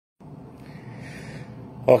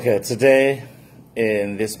Okay, today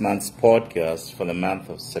in this month's podcast for the month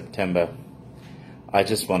of September, I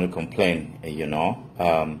just want to complain,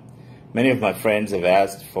 Many of my friends have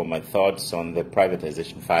asked for my thoughts on the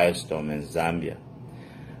privatization firestorm in Zambia.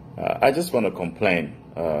 I just want to complain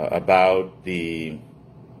about the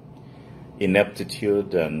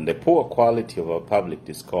ineptitude and the poor quality of our public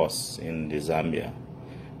discourse in Zambia.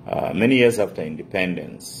 Many years after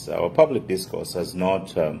independence, our public discourse has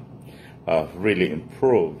not really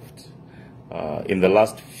improved. In the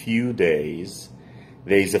last few days,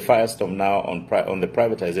 there is a firestorm now on the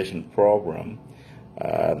privatization program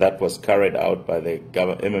that was carried out by the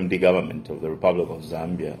MMD government of the Republic of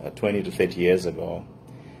Zambia 20 to 30 years ago.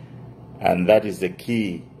 And that is the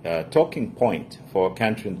key talking point for a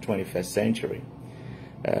country in the 21st century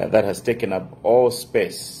that has taken up all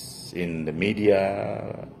space in the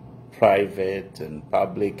media, private and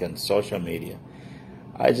public and social media.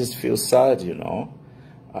 I just feel sad,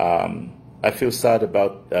 I feel sad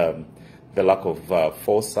about the lack of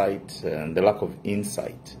foresight and the lack of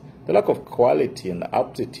insight, the lack of quality and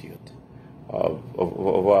aptitude of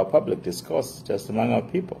our public discourse just among our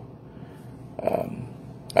people.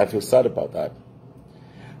 I feel sad about that.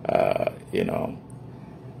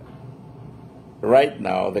 Right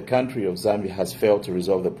now, the country of Zambia has failed to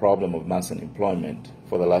resolve the problem of mass unemployment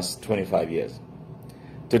for the last 25 years.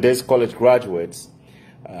 Today's college graduates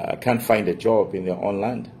can't find a job in their own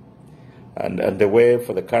land. And the way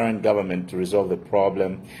for the current government to resolve the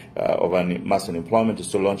problem of mass unemployment is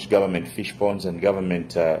to launch government fish ponds and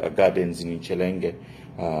government gardens in Ichelenge,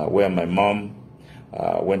 where my mom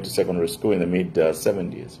went to secondary school in the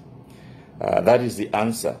mid-70s. That is the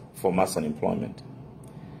answer for mass unemployment.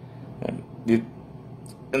 In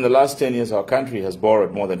the last 10 years, our country has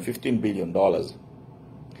borrowed more than $15 billion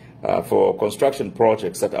for construction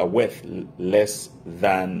projects that are worth far less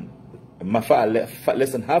than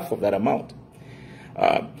half of that amount.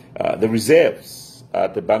 The reserves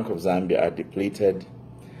at the Bank of Zambia are depleted,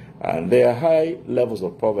 and there are high levels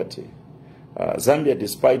of poverty. Zambia,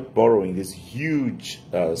 despite borrowing these huge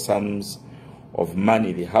sums of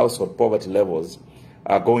money, the household poverty levels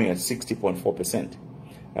are going at 60.4%,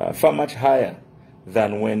 far much higher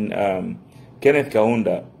than when Kenneth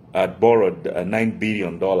Kaunda had borrowed $9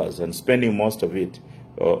 billion and spending most of it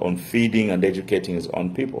on feeding and educating his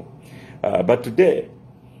own people. But today,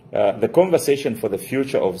 the conversation for the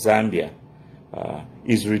future of Zambia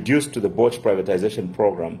is reduced to the botched privatization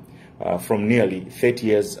program from nearly 30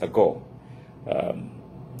 years ago.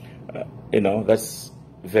 That's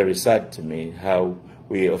very sad to me, how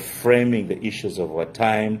we are framing the issues of our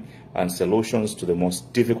time and solutions to the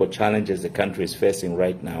most difficult challenges the country is facing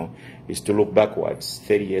right now is to look backwards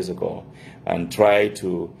 30 years ago and try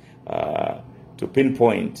to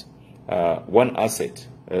pinpoint one asset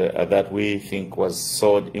that we think was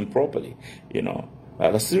sold improperly.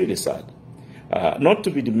 That's really sad. Not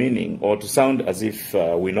to be demeaning or to sound as if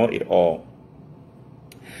we know it all,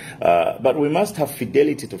 but we must have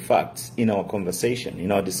fidelity to facts in our conversation,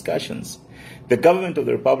 in our discussions. The government of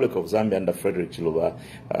the Republic of Zambia under Frederick Chiluba,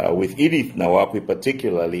 with Edith Nawakwi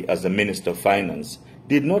particularly as the Minister of Finance,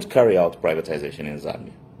 did not carry out privatization in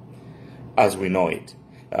Zambia, as we know it.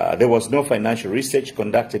 There was no financial research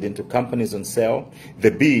conducted into companies on sale.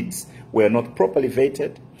 The bids were not properly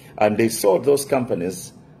vetted, and they sold those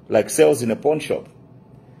companies like sales in a pawn shop.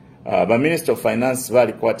 The Minister of Finance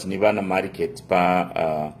vari kwati nivana market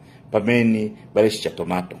pameni barisha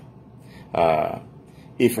tomato.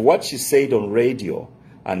 If what she said on radio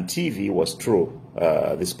and TV was true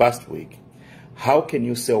this past week, how can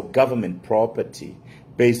you sell government property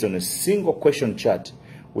based on a single question chat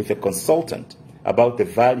with a consultant about the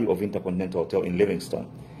value of Intercontinental Hotel in Livingstone,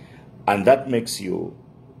 and that makes you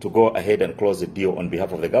to go ahead and close the deal on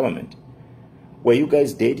behalf of the government? Were you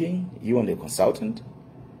guys dating, you and the consultant?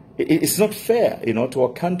 It's not fair, to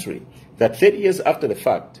a country that 30 years after the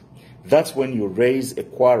fact, that's when you raise a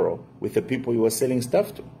quarrel with the people you are selling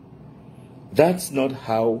stuff to. That's not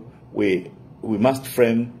how we must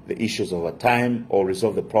frame the issues of our time or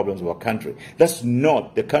resolve the problems of our country. That's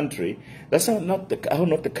not the country. That's how not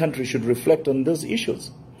the country should reflect on those issues.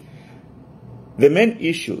 The main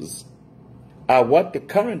issues are what the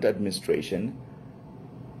current administration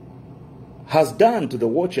has done to the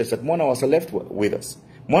watchers that Monawasa left with us.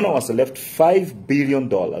 Monawasa left $5 billion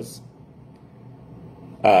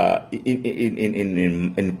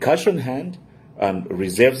in cash on hand and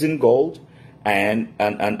reserves in gold and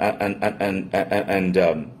at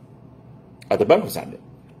the Bank of Zambia,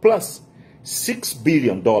 plus $6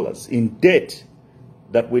 billion in debt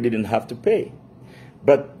that we didn't have to pay.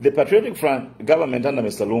 But the Patriotic Front government under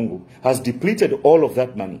Mr. Lungu has depleted all of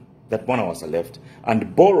that money that Bonawasa left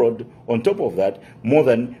and borrowed on top of that more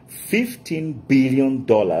than $15 billion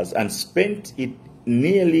and spent it,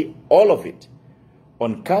 nearly all of it,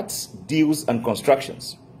 on cuts, deals, and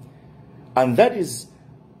constructions. And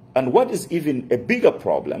what is even a bigger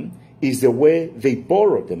problem is the way they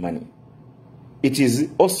borrowed the money. It is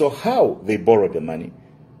also how they borrowed the money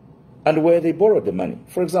and where they borrowed the money.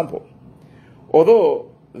 For example, although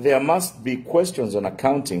there must be questions on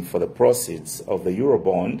accounting for the proceeds of the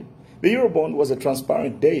Eurobond was a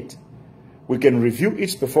transparent date. We can review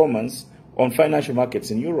its performance on financial markets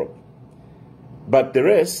in Europe. But the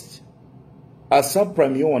rest are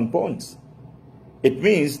subprime yuan bonds. It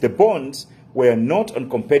means the bonds were not on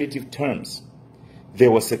competitive terms. They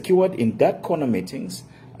were secured in dark corner meetings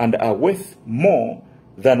and are worth more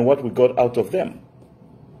than what we got out of them.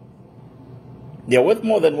 They are worth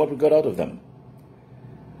more than what we got out of them.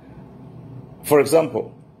 For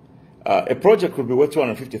example, a project could be worth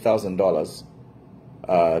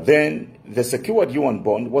 $250,000. Then the secured yuan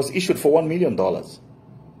bond was issued for $1 million.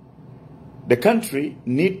 The country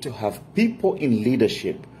needs to have people in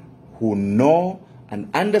leadership who know and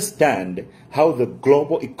understand how the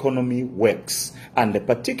global economy works, and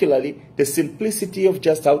particularly the simplicity of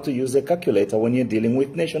just how to use a calculator when you're dealing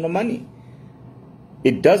with national money.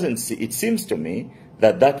 It seems to me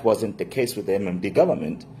that wasn't the case with the MMD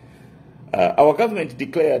government. Our government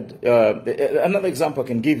declared, another example I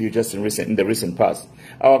can give you just in the recent past,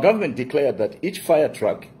 our government declared that each fire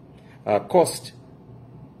truck cost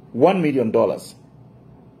 $1 million.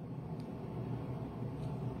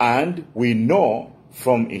 And we know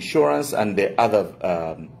from insurance and the other,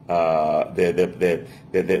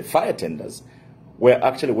 the fire tenders were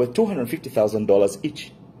actually worth $250,000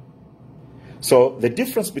 each. So the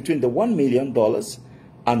difference between the $1 million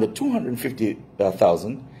and the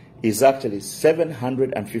 $250,000 is actually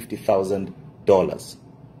 $750,000.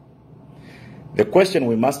 The question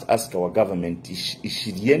we must ask our government is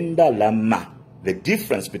the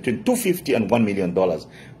difference between $250,000 and $1 million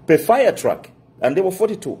per fire truck, and there were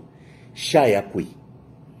 42. Shayakwi.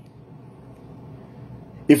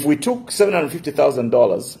 If we took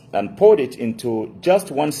 $750,000 and poured it into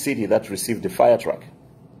just one city that received the fire truck,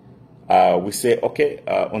 we say, okay,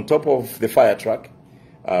 on top of the fire truck,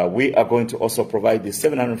 we are going to also provide the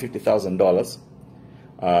 $750,000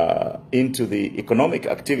 into the economic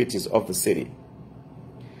activities of the city,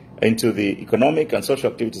 into the economic and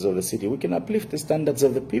social activities of the city. We can uplift the standards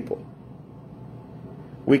of the people.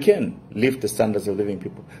 We can lift the standards of living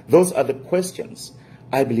people. Those are the questions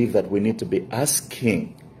I believe that we need to be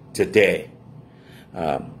asking today.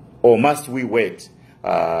 Or must we wait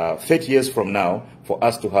 30 years from now for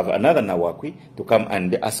us to have another Nawakwi to come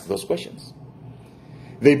and ask those questions?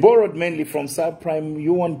 They borrowed mainly from subprime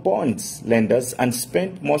yuan bonds lenders and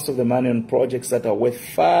spent most of the money on projects that are worth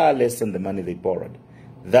far less than the money they borrowed.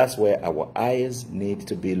 That's where our eyes need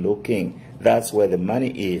to be looking. That's where the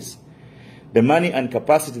money is. The money and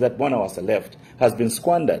capacity that Bonawasa left has been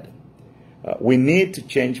squandered. We need to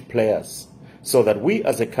change players so that we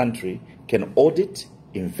as a country can audit,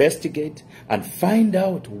 investigate, and find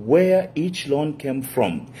out where each loan came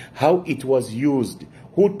from, how it was used,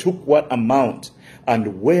 who took what amount,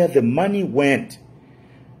 and where the money went.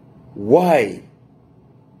 Why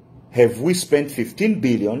have we spent $15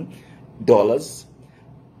 billion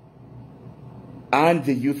and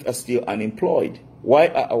the youth are still unemployed? Why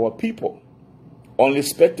are our people only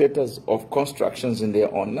spectators of constructions in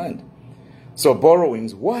their own land? So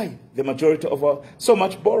borrowings, why the majority of so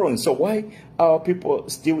much borrowing? So why are people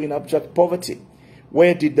still in abject poverty?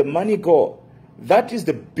 Where did the money go? That is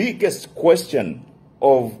the biggest question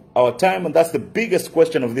of our time, and that's the biggest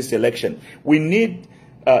question of this election. We need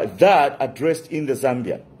that addressed in the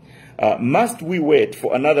Zambia. Must we wait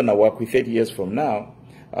for another Nawakwi 30 years from now,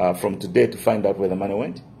 from today, to find out where the money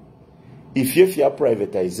went? If you fear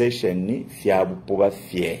privatization,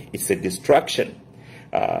 it's a distraction.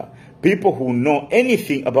 People who know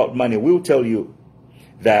anything about money will tell you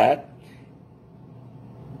that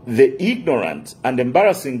the ignorant and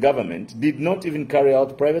embarrassing government did not even carry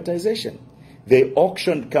out privatization. They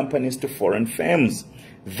auctioned companies to foreign firms.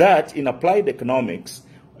 That, in applied economics,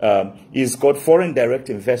 is called foreign direct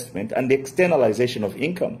investment and the externalization of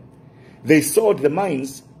income. They sold the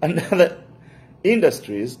mines and other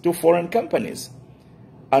industries to foreign companies,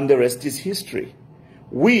 and the rest is history.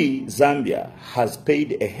 We, Zambia, has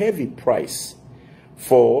paid a heavy price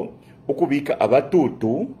for ukubika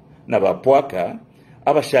abatutu na bapwaka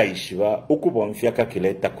abashayishiva ukubonfya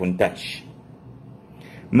kakileta kuntachi.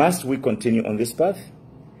 Must we continue on this path?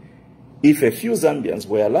 If a few Zambians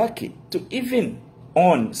were lucky to even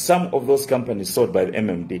own some of those companies sold by the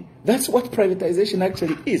MMD, that's what privatization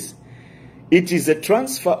actually is. It is a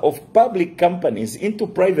transfer of public companies into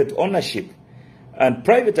private ownership. And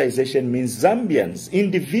privatization means Zambians,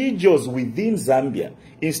 individuals within Zambia,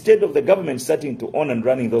 instead of the government starting to own and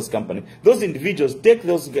running those companies, those individuals take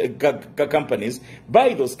those companies,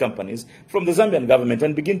 buy those companies from the Zambian government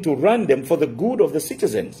and begin to run them for the good of the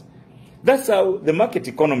citizens. That's how the market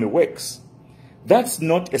economy works. That's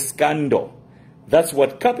not a scandal. That's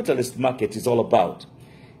what capitalist market is all about.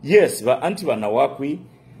 Yes, anti wanawakwi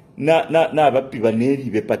na abapi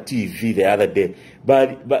baneri bepa TV the other day,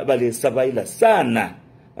 bale sabaila sana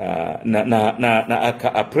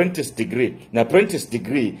na apprentice degree ya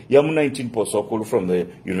 19 posokulu from the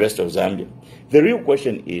University of Zambia. The real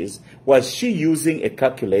question is, was she using a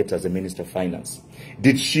calculator as a Minister of Finance?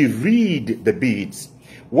 Did she read the bids?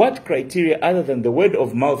 What criteria other than the word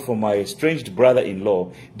of mouth from my estranged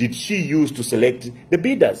brother-in-law did she use to select the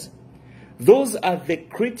bidders? Those are the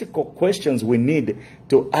critical questions we need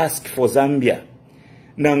to ask for Zambia.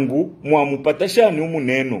 Nangu mwamupatasha ni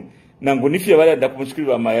umunenu. Nangu nifia wale ndakumshikiri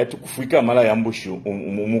wa mayatu kufika mala yambushu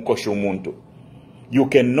umukoshu umuntu. You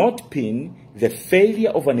cannot pin the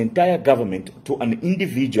failure of an entire government to an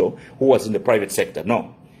individual who was in the private sector.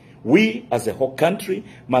 No. We as a whole country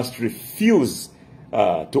must refuse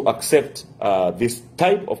to accept this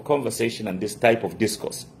type of conversation and this type of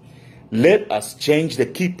discourse. Let us change the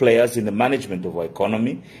key players in the management of our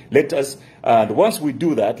economy. Let us, and once we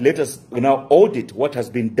do that, let us now audit what has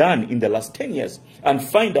been done in the last 10 years and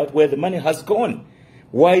find out where the money has gone.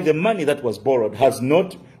 Why the money that was borrowed has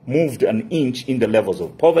not moved an inch in the levels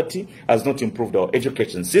of poverty, has not improved our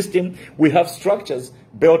education system. We have structures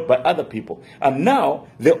built by other people. And now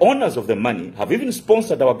the owners of the money have even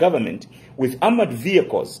sponsored our government with armored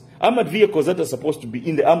vehicles. Armored vehicles that are supposed to be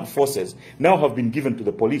in the armed forces now have been given to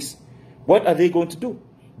the police. What are they going to do?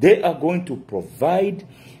 They are going to provide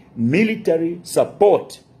military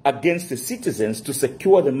support against the citizens to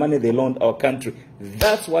secure the money they loaned our country.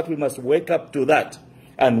 That's what we must wake up to that.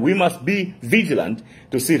 And we must be vigilant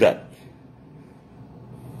to see that.